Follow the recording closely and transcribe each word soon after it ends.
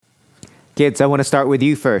Kids, I want to start with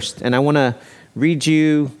you first, and I want to read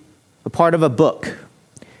you a part of a book.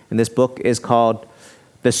 And this book is called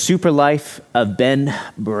The Super Life of Ben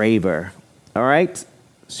Braver. All right?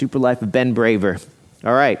 Super Life of Ben Braver.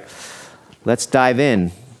 All right. Let's dive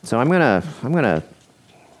in. So I'm gonna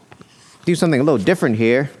do something a little different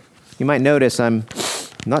here. You might notice I'm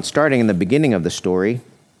not starting in the beginning of the story,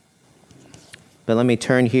 but let me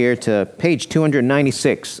turn here to page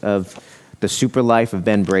 296 of The Super Life of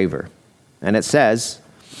Ben Braver. And it says,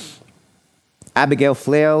 Abigail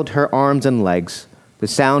flailed her arms and legs. The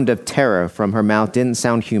sound of terror from her mouth didn't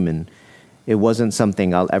sound human. It wasn't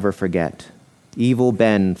something I'll ever forget. Evil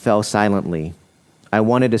Ben fell silently. I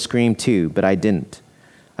wanted to scream too, but I didn't.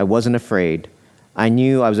 I wasn't afraid. I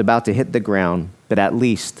knew I was about to hit the ground, but at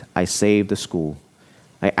least I saved the school.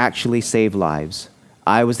 I actually saved lives.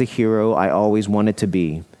 I was the hero I always wanted to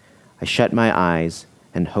be. I shut my eyes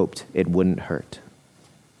and hoped it wouldn't hurt.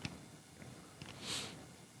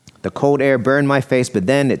 The cold air burned my face, but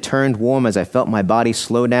then it turned warm as I felt my body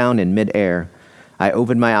slow down in midair. I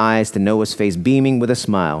opened my eyes to Noah's face beaming with a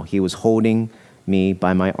smile. He was holding me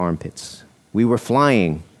by my armpits. We were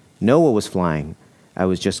flying. Noah was flying. I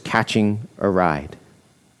was just catching a ride.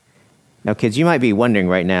 Now, kids, you might be wondering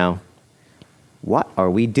right now, what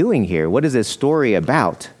are we doing here? What is this story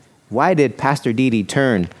about? Why did Pastor Didi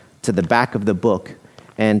turn to the back of the book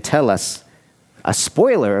and tell us a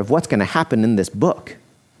spoiler of what's going to happen in this book?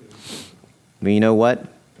 But you know what?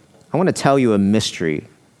 I want to tell you a mystery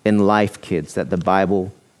in life, kids, that the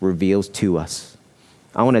Bible reveals to us.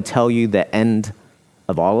 I want to tell you the end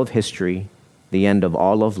of all of history, the end of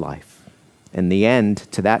all of life, and the end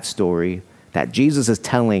to that story that Jesus is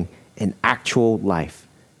telling in actual life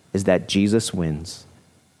is that Jesus wins,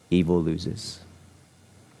 evil loses.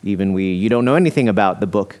 You don't know anything about the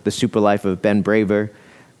book, The Super Life of Ben Braver,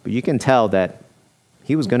 but you can tell that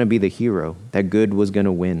he was going to be the hero, that good was going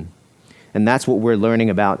to win. And that's what we're learning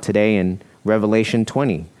about today in Revelation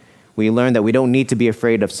 20. We learn that we don't need to be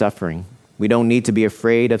afraid of suffering. We don't need to be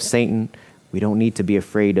afraid of Satan. We don't need to be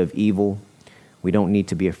afraid of evil. We don't need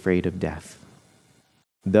to be afraid of death.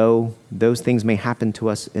 Though those things may happen to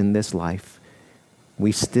us in this life,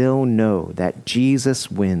 we still know that Jesus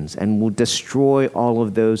wins and will destroy all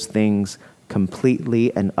of those things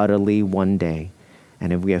completely and utterly one day.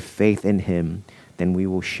 And if we have faith in him, then we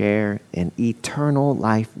will share an eternal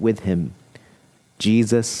life with him.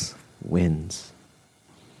 Jesus wins.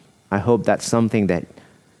 I hope that's something that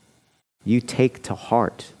you take to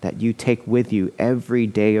heart, that you take with you every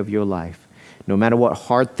day of your life. No matter what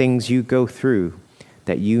hard things you go through,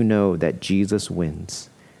 that you know that Jesus wins,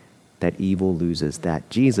 that evil loses, that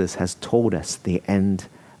Jesus has told us the end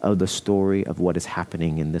of the story of what is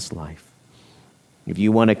happening in this life. If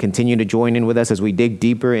you want to continue to join in with us as we dig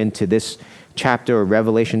deeper into this chapter of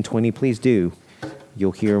Revelation 20, please do.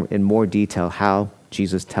 You'll hear in more detail how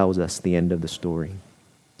Jesus tells us the end of the story.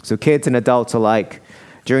 So kids and adults alike,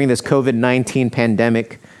 during this COVID-19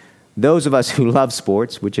 pandemic, those of us who love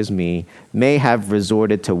sports, which is me, may have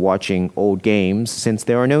resorted to watching old games since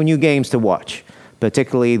there are no new games to watch,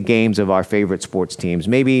 particularly games of our favorite sports teams.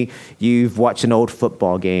 Maybe you've watched an old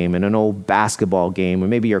football game and an old basketball game, or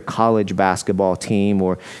maybe your college basketball team,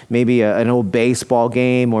 or maybe an old baseball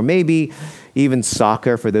game, or maybe even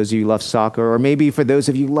soccer for those of you who love soccer, or maybe for those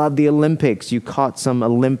of you who love the Olympics, you caught some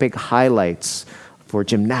Olympic highlights for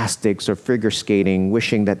gymnastics or figure skating,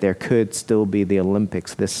 wishing that there could still be the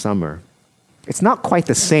Olympics this summer. It's not quite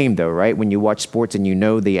the same though, right? When you watch sports and you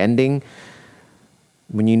know the ending,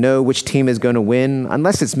 when you know which team is going to win,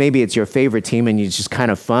 unless maybe it's your favorite team and it's just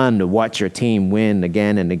kind of fun to watch your team win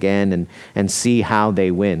again and again and see how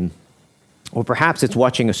they win. Or perhaps it's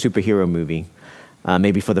watching a superhero movie,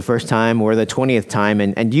 maybe for the first time or the 20th time,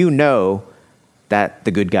 and you know that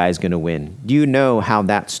the good guy is going to win. You know how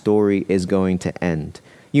that story is going to end.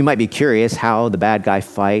 You might be curious how the bad guy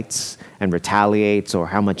fights and retaliates or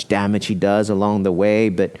how much damage he does along the way,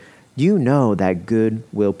 but you know that good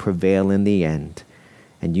will prevail in the end.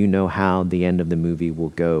 And you know how the end of the movie will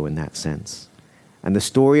go in that sense. And the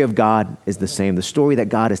story of God is the same. The story that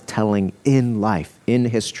God is telling in life, in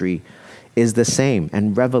history, is the same.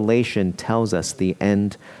 And Revelation tells us the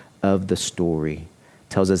end of the story,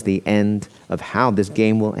 tells us the end of how this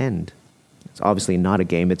game will end. It's obviously not a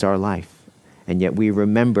game, it's our life. And yet we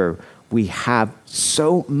remember we have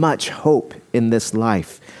so much hope in this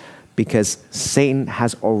life because Satan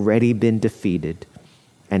has already been defeated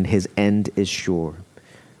and his end is sure.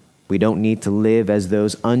 We don't need to live as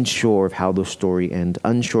those unsure of how the story ends,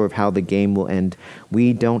 unsure of how the game will end.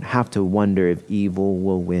 We don't have to wonder if evil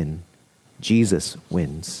will win. Jesus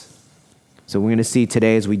wins. So we're going to see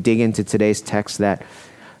today as we dig into today's text that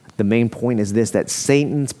the main point is this, that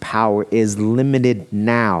Satan's power is limited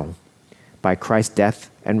now by Christ's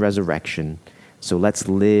death and resurrection. So let's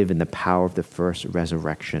live in the power of the first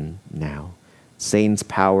resurrection now. Satan's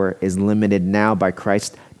power is limited now by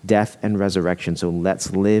Christ's death and resurrection. So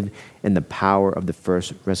let's live in the power of the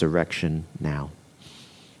first resurrection now.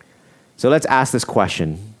 So let's ask this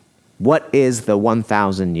question. What is the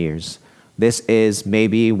 1,000 years? This is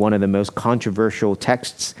maybe one of the most controversial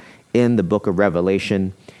texts in the book of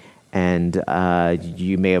Revelation. And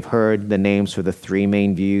you may have heard the names for the three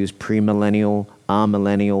main views: premillennial,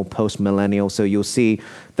 amillennial, postmillennial. So you'll see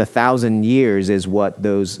the 1,000 years is what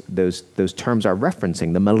those terms are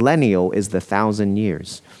referencing. The millennial is the 1,000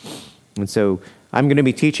 years. And so I'm going to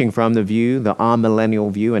be teaching from the view, the amillennial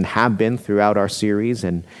view, and have been throughout our series,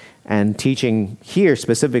 and teaching here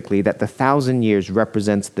specifically that the 1,000 years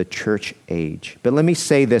represents the church age. But let me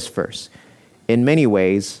say this first. In many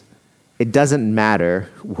ways, it doesn't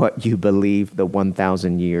matter what you believe the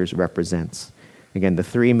 1,000 years represents. Again, the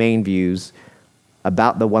three main views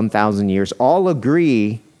about the 1,000 years all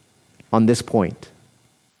agree on this point.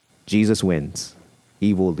 Jesus wins.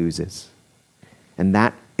 Evil loses. And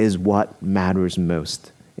that is what matters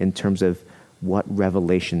most in terms of what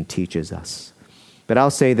Revelation teaches us. But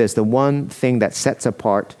I'll say this, the one thing that sets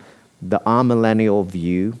apart the amillennial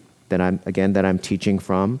view that I'm teaching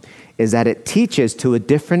from is that it teaches to a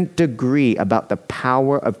different degree about the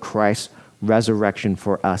power of Christ's resurrection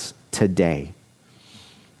for us today.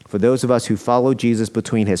 For those of us who follow Jesus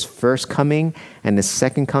between his first coming and his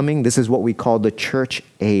second coming, this is what we call the church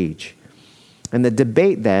age. And the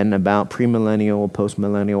debate then about premillennial,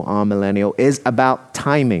 postmillennial, amillennial is about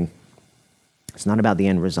timing. It's not about the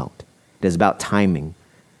end result. It is about timing.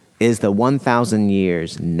 Is the 1,000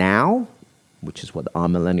 years now, which is what the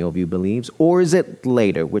amillennial view believes, or is it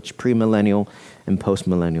later, which premillennial and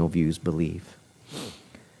postmillennial views believe?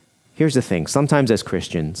 Here's the thing. Sometimes as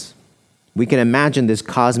Christians, we can imagine this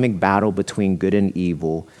cosmic battle between good and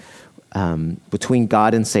evil, between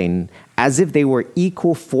God and Satan, as if they were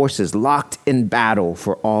equal forces locked in battle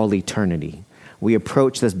for all eternity. We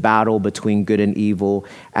approach this battle between good and evil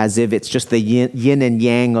as if it's just the yin and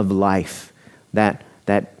yang of life, that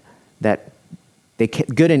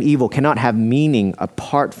good and evil cannot have meaning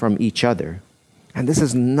apart from each other. And this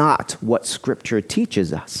is not what Scripture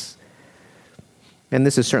teaches us. And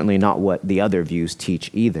this is certainly not what the other views teach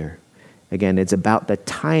either. Again, it's about the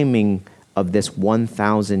timing of this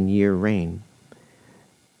 1,000-year reign.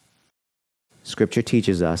 Scripture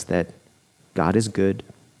teaches us that God is good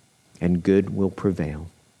and good will prevail.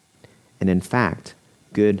 And in fact,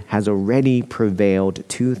 good has already prevailed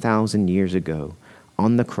 2,000 years ago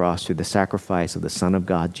on the cross through the sacrifice of the Son of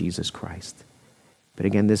God, Jesus Christ. But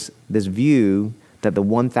again, this view that the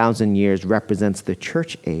 1,000 years represents the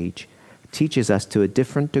church age teaches us to a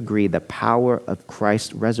different degree the power of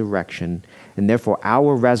Christ's resurrection, and therefore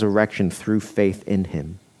our resurrection through faith in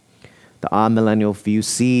him. The amillennial view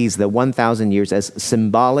sees the 1,000 years as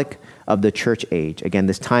symbolic of the church age. Again,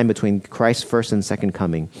 this time between Christ's first and second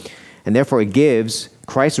coming. And therefore it gives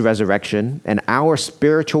Christ's resurrection and our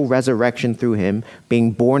spiritual resurrection through him,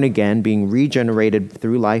 being born again, being regenerated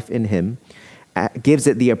through life in him, gives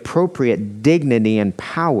it the appropriate dignity and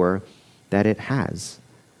power that it has.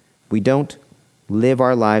 We don't live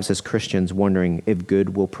our lives as Christians wondering if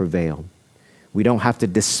good will prevail. We don't have to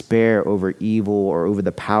despair over evil or over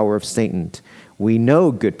the power of Satan. We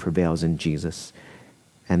know good prevails in Jesus.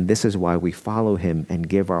 And this is why we follow him and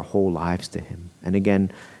give our whole lives to him. And again,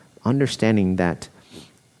 understanding that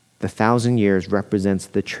the 1,000 years represents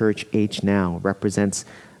the church age now, represents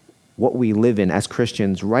what we live in as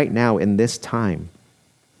Christians right now in this time,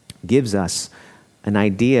 gives us an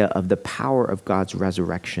idea of the power of God's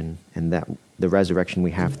resurrection and that the resurrection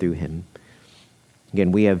we have through him.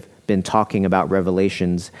 Again, we have been talking about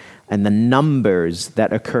Revelations and the numbers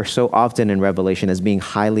that occur so often in Revelation as being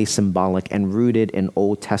highly symbolic and rooted in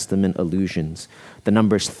Old Testament allusions. The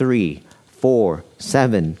numbers 3, 4,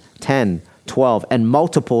 7, 10, 12, and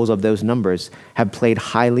multiples of those numbers have played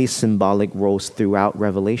highly symbolic roles throughout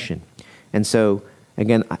Revelation. And so,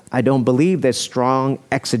 again, I don't believe there's strong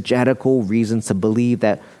exegetical reasons to believe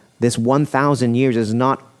that this 1,000 years is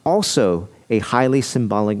not also a highly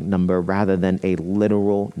symbolic number rather than a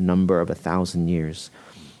literal number of 1,000 years.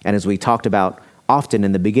 And as we talked about often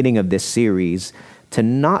in the beginning of this series, to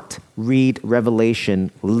not read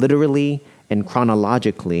Revelation literally and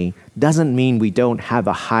chronologically doesn't mean we don't have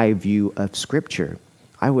a high view of Scripture.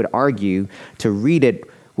 I would argue to read it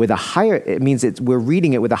with a higher, it means we're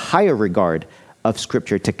reading it with a higher regard of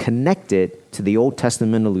Scripture, to connect it to the Old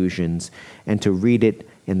Testament allusions and to read it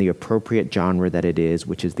in the appropriate genre that it is,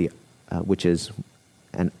 which is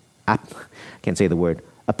can't say the word,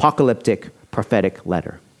 apocalyptic prophetic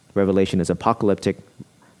letter. Revelation is apocalyptic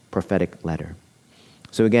prophetic letter.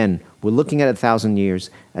 So again, we're looking at 1,000 years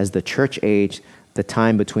as the church age, the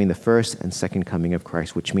time between the first and second coming of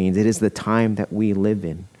Christ, which means it is the time that we live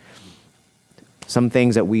in. Some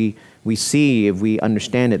things that we see, if we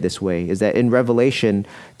understand it this way, is that in Revelation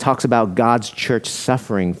talks about God's church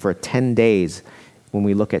suffering for 10 days when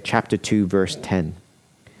we look at chapter 2, verse 10.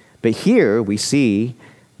 But here we see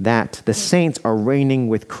that the saints are reigning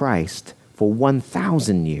with Christ for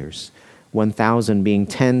 1,000 years. 1,000 being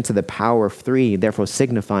 10 to the power of 3, therefore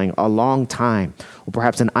signifying a long time, or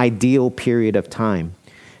perhaps an ideal period of time.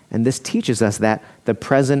 And this teaches us that the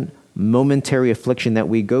present momentary affliction that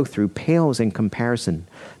we go through pales in comparison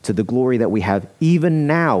to the glory that we have even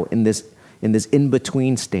now in this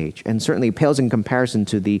in-between stage, and certainly pales in comparison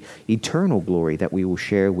to the eternal glory that we will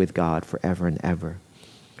share with God forever and ever.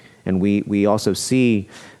 And we also see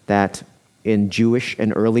that in Jewish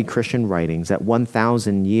and early Christian writings, that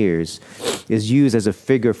 1,000 years is used as a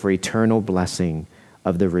figure for eternal blessing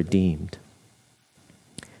of the redeemed.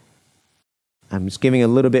 I'm just giving a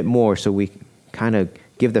little bit more so we kind of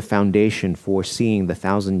give the foundation for seeing the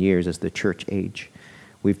 1,000 years as the church age.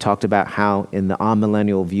 We've talked about how in the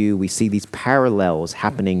amillennial view, we see these parallels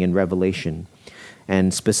happening in Revelation.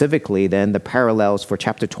 And specifically then, the parallels for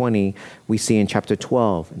chapter 20, we see in chapter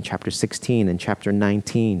 12, and chapter 16, and chapter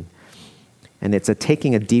 19. And it's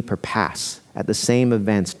taking a deeper pass at the same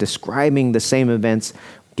events, describing the same events,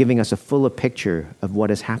 giving us a fuller picture of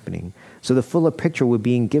what is happening. So the fuller picture we're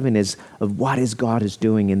being given is of what is God is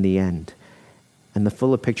doing in the end. And the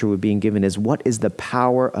fuller picture we're being given is what is the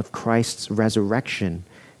power of Christ's resurrection.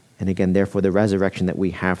 And again, therefore, the resurrection that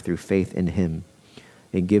we have through faith in him.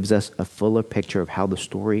 It gives us a fuller picture of how the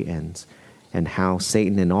story ends and how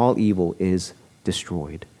Satan and all evil is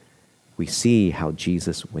destroyed. We see how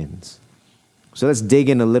Jesus wins. So let's dig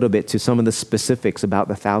in a little bit to some of the specifics about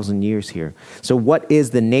the 1,000 years here. So what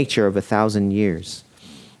is the nature of 1,000 years?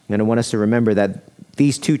 And I want us to remember that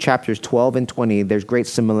these two chapters, 12 and 20, there's great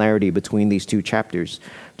similarity between these two chapters.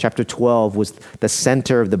 Chapter 12 was the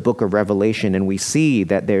center of the book of Revelation, and we see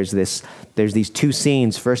that there's these two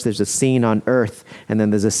scenes. First, there's a scene on earth, and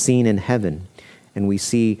then there's a scene in heaven. And we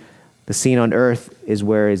see the scene on earth is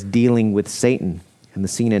where it's dealing with Satan, and the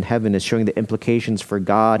scene in heaven is showing the implications for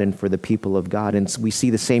God and for the people of God. And we see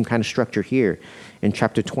the same kind of structure here in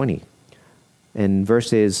chapter 20. In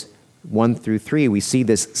verses 1 through 3, we see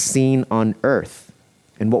this scene on earth.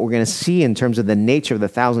 And what we're going to see in terms of the nature of the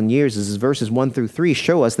 1,000 years is verses 1 through 3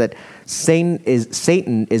 show us that Satan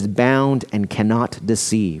is bound and cannot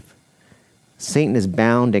deceive. Satan is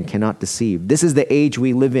bound and cannot deceive. This is the age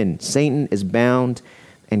we live in. Satan is bound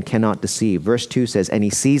and cannot deceive. Verse 2 says, "And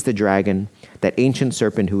he seized the dragon, that ancient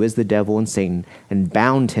serpent who is the devil and Satan, and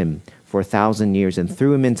bound him for 1,000 years, and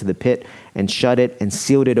threw him into the pit, and shut it, and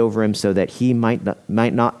sealed it over him, so that he might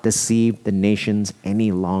not deceive the nations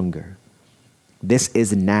any longer." This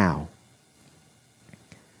is now.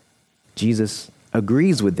 Jesus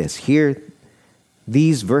agrees with this. Here,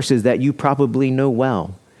 these verses that you probably know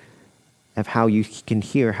well, of how you can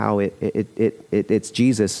hear how it's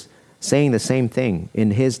Jesus saying the same thing in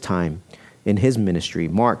his time, in his ministry.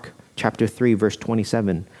 Mark chapter 3, verse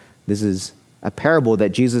 27. This is a parable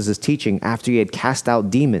that Jesus is teaching after he had cast out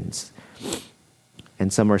demons.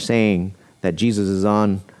 And some are saying that Jesus is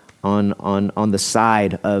on the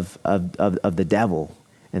side of the devil,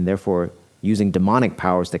 and therefore using demonic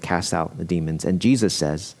powers to cast out the demons. And Jesus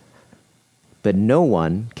says, "But no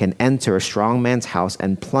one can enter a strong man's house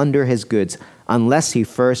and plunder his goods unless he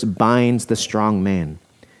first binds the strong man.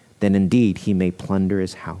 Then indeed he may plunder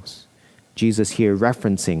his house." Jesus here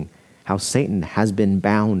referencing how Satan has been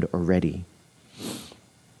bound already.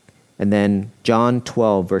 And then John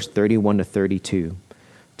 12, verse 31 to 32,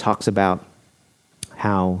 talks about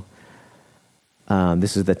how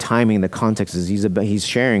this is the timing, the context is he's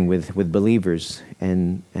sharing with believers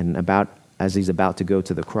and about as he's about to go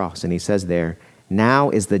to the cross. And he says there, "Now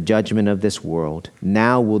is the judgment of this world.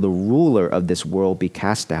 Now will the ruler of this world be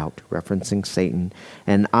cast out," referencing Satan.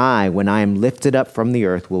 "And I, when I am lifted up from the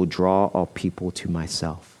earth, will draw all people to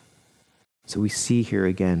myself." So we see here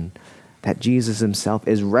again that Jesus himself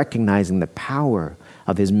is recognizing the power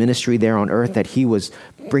of his ministry there on earth, that he was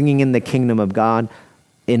bringing in the kingdom of God,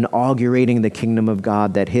 inaugurating the kingdom of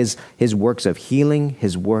God, that his works of healing,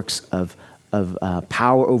 his works of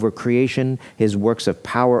power over creation, his works of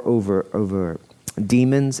power over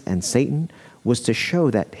demons and Satan, was to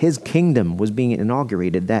show that his kingdom was being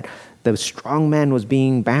inaugurated, that the strong man was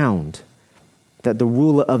being bound, that the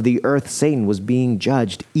ruler of the earth, Satan, was being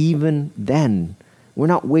judged even then. We're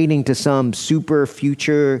not waiting to some super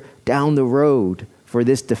future down the road for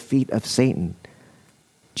this defeat of Satan.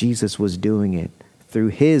 Jesus was doing it through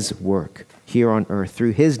his work here on earth,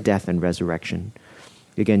 through his death and resurrection.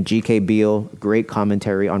 Again, G.K. Beale, great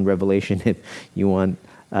commentary on Revelation, if you want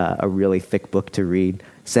a really thick book to read,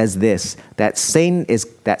 says this, that Satan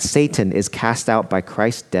is cast out by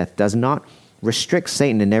Christ's death does not restrict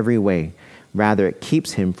Satan in every way. Rather, it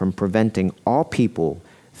keeps him from preventing all people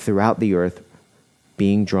throughout the earth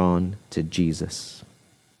being drawn to Jesus.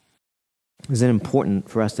 This is important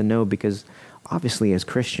for us to know because obviously as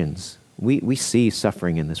Christians, we see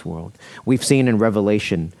suffering in this world. We've seen in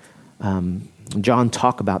Revelation, John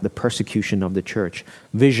talk about the persecution of the church,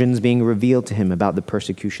 visions being revealed to him about the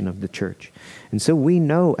persecution of the church. And so we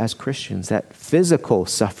know as Christians that physical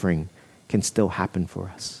suffering can still happen for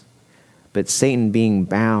us. But Satan being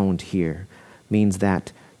bound here means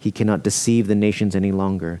that he cannot deceive the nations any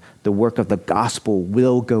longer. The work of the gospel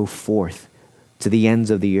will go forth to the ends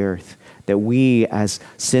of the earth. That we as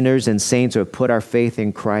sinners and saints who have put our faith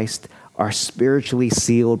in Christ are spiritually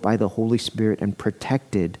sealed by the Holy Spirit and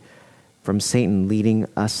protected from Satan leading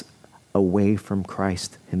us away from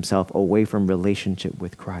Christ himself, away from relationship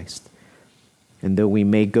with Christ. And though we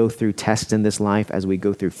may go through tests in this life as we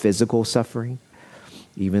go through physical suffering,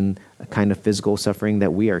 even a kind of physical suffering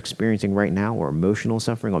that we are experiencing right now, or emotional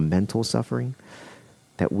suffering, or mental suffering,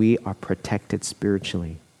 that we are protected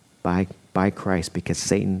spiritually by Christ because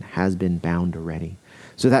Satan has been bound already.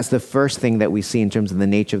 So that's the first thing that we see in terms of the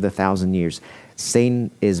nature of the 1,000 years.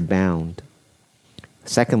 Satan is bound.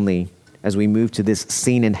 Secondly, as we move to this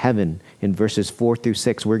scene in heaven in verses 4 through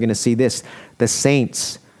 6, we're going to see this. The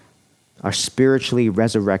saints are spiritually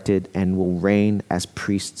resurrected and will reign as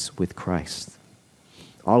priests with Christ.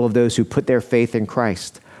 All of those who put their faith in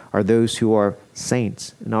Christ are those who are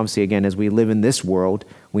saints. And obviously, again, as we live in this world,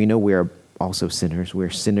 we know we are also sinners.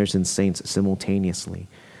 We're sinners and saints simultaneously.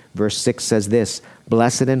 Verse 6 says this,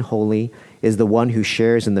 "Blessed and holy is the one who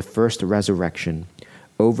shares in the first resurrection.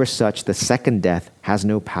 Over such the second death has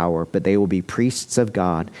no power, but they will be priests of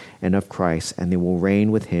God and of Christ, and they will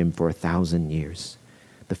reign with him for 1,000 years."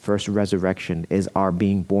 The first resurrection is our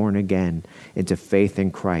being born again into faith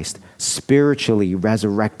in Christ, spiritually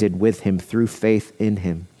resurrected with him through faith in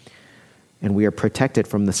him. And we are protected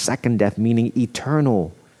from the second death, meaning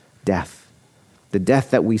eternal death. The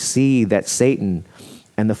death that we see that Satan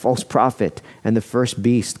and the false prophet and the first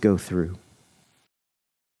beast go through.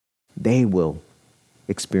 They will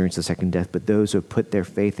experience the second death, but those who have put their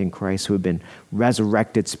faith in Christ, who have been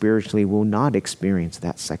resurrected spiritually, will not experience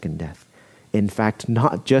that second death. In fact,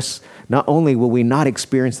 not only will we not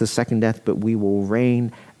experience the second death, but we will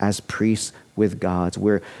reign as priests with God.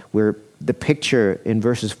 Where the picture in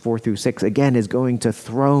verses 4 through 6, again, is going to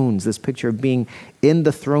thrones, this picture of being in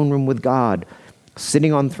the throne room with God,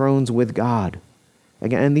 sitting on thrones with God.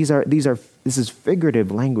 Again, and this is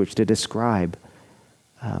figurative language to describe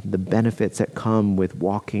the benefits that come with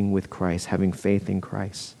walking with Christ, having faith in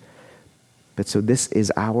Christ. But so this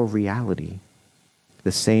is our reality.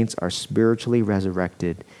 The saints are spiritually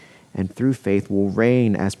resurrected and through faith will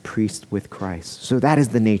reign as priests with Christ. So that is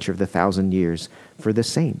the nature of the 1,000 years for the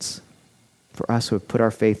saints, for us who have put our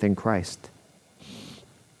faith in Christ.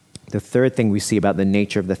 The third thing we see about the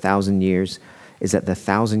nature of the 1,000 years is that the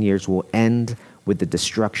 1,000 years will end with the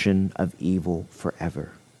destruction of evil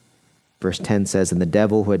forever. Verse 10 says, "And the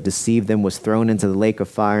devil who had deceived them was thrown into the lake of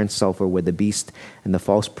fire and sulfur where the beast and the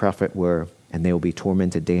false prophet were, and they will be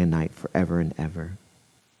tormented day and night forever and ever."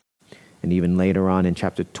 And even later on in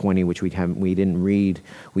chapter 20, which we didn't read,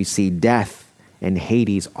 we see death and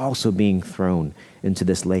Hades also being thrown into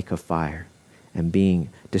this lake of fire and being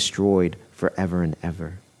destroyed forever and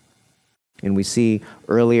ever. And we see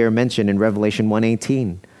earlier mentioned in Revelation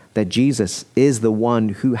 1:18 that Jesus is the one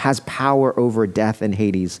who has power over death and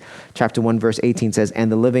Hades. Chapter 1, verse 18 says,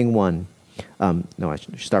 "And the living one," I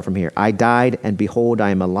should start from here. "I died, and behold,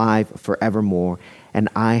 I am alive forevermore, and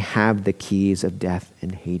I have the keys of death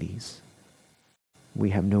and Hades."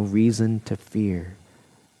 We have no reason to fear,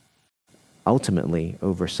 ultimately,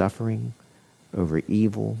 over suffering, over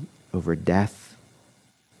evil, over death,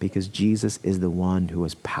 because Jesus is the one who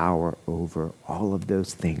has power over all of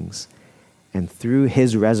those things. And through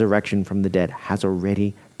his resurrection from the dead, has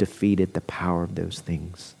already defeated the power of those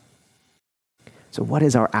things. So what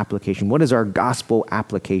is our application? What is our gospel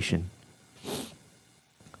application?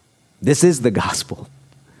 This is the gospel.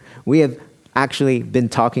 We have actually been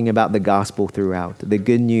talking about the gospel throughout, the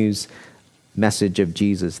good news message of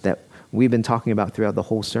Jesus that we've been talking about throughout the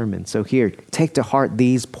whole sermon. So here, take to heart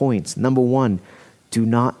these points. Number one, do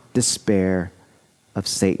not despair of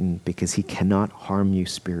Satan because he cannot harm you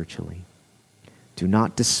spiritually. Do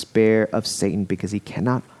not despair of Satan because he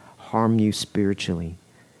cannot harm you spiritually.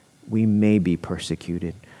 We may be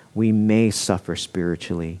persecuted. We may suffer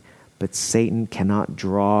spiritually, but Satan cannot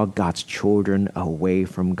draw God's children away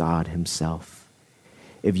from God himself.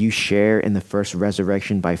 If you share in the first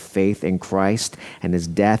resurrection by faith in Christ and his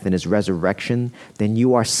death and his resurrection, then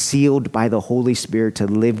you are sealed by the Holy Spirit to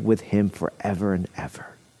live with him forever and ever.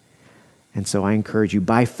 And so I encourage you,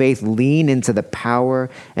 by faith, lean into the power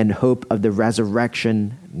and hope of the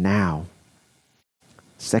resurrection now.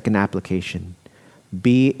 Second application,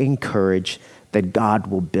 be encouraged that God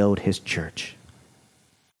will build his church.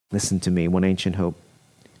 Listen to me, One Ancient Hope.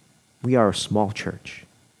 We are a small church.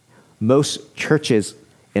 Most churches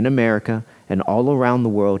in America and all around the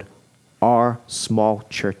world are small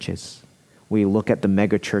churches. We look at the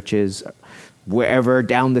mega churches wherever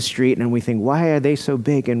down the street and we think, why are they so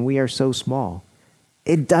big and we are so small?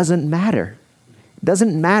 It doesn't matter. It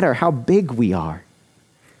doesn't matter how big we are.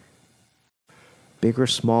 Big or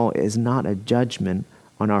small is not a judgment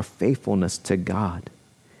on our faithfulness to God.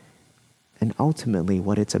 And ultimately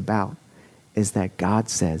what it's about is that God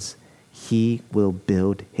says he will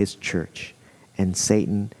build his church. And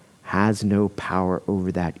Satan has no power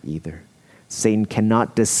over that either. Satan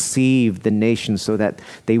cannot deceive the nations so that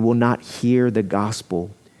they will not hear the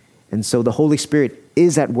gospel. And so the Holy Spirit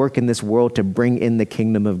is at work in this world to bring in the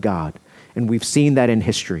kingdom of God. And we've seen that in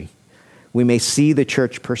history. We may see the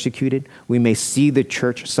church persecuted. We may see the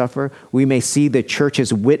church suffer. We may see the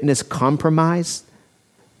church's witness compromised.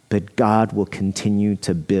 But God will continue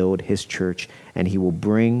to build his church and he will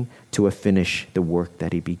bring to a finish the work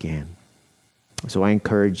that he began. So I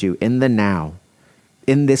encourage you in the now,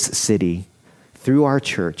 in this city, through our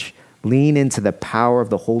church, lean into the power of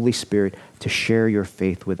the Holy Spirit to share your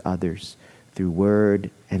faith with others through word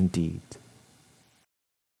and deed.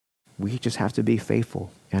 We just have to be faithful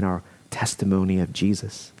in our testimony of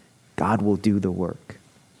Jesus. God will do the work.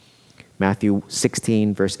 Matthew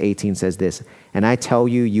 16, verse 18 says this, "And I tell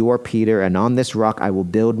you, you are Peter, and on this rock I will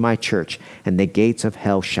build my church, and the gates of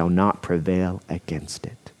hell shall not prevail against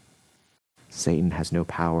it." Satan has no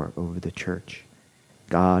power over the church.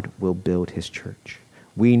 God will build his church.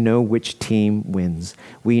 We know which team wins.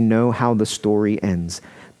 We know how the story ends.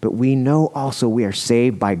 But we know also we are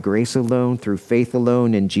saved by grace alone, through faith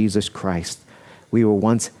alone in Jesus Christ. We were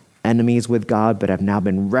once enemies with God, but have now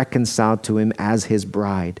been reconciled to him as his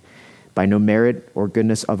bride, by no merit or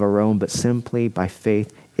goodness of our own, but simply by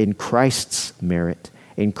faith in Christ's merit,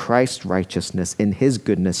 in Christ's righteousness, in his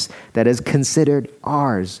goodness that is considered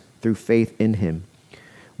ours through faith in him.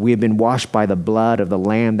 We have been washed by the blood of the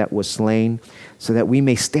Lamb that was slain, so that we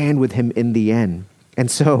may stand with him in the end.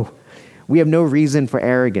 And so we have no reason for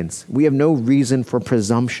arrogance. We have no reason for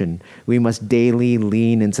presumption. We must daily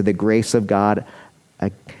lean into the grace of God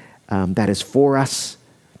that is for us,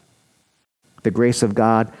 the grace of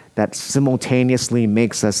God that simultaneously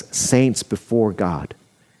makes us saints before God.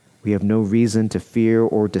 We have no reason to fear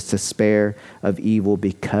or to despair of evil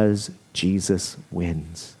because Jesus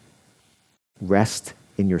wins. Rest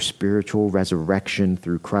in your spiritual resurrection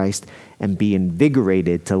through Christ and be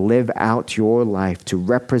invigorated to live out your life to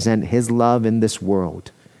represent his love in this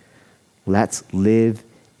world. Let's live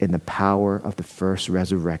in the power of the first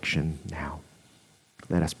resurrection now.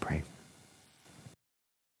 Let us pray.